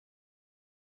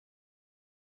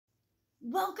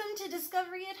Welcome to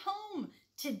Discovery at Home.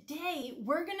 Today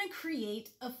we're going to create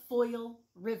a foil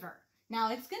river.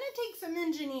 Now it's going to take some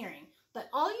engineering, but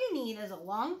all you need is a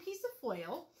long piece of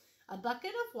foil, a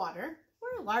bucket of water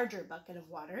or a larger bucket of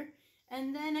water,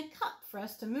 and then a cup for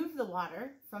us to move the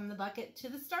water from the bucket to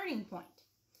the starting point.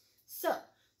 So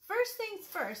first things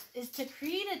first is to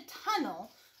create a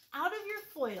tunnel out of your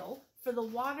foil for the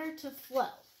water to flow.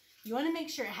 You want to make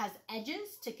sure it has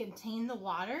edges to contain the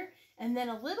water and then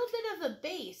a little bit of a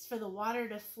base for the water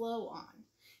to flow on.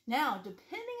 Now,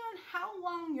 depending on how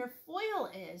long your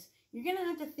foil is, you're going to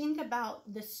have to think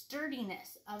about the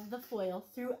sturdiness of the foil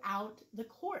throughout the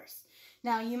course.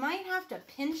 Now, you might have to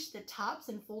pinch the tops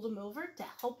and fold them over to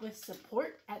help with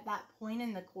support at that point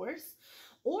in the course.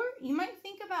 Or you might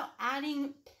think about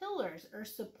adding pillars or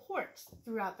supports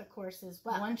throughout the course as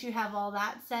well. Once you have all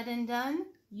that said and done,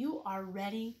 you are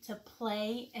ready to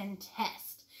play and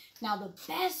test. Now, the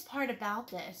best part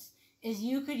about this is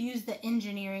you could use the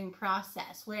engineering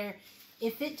process where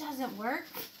if it doesn't work,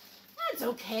 that's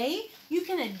okay. You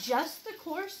can adjust the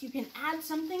course, you can add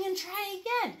something and try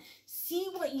again. See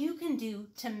what you can do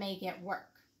to make it work.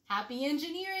 Happy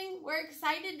engineering. We're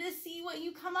excited to see what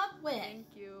you come up with. Thank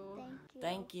you.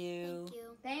 Thank you.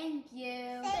 Thank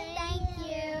you.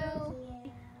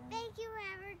 Thank you,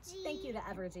 Evergy. Thank you to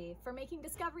Evergy for making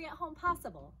Discovery at Home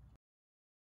possible.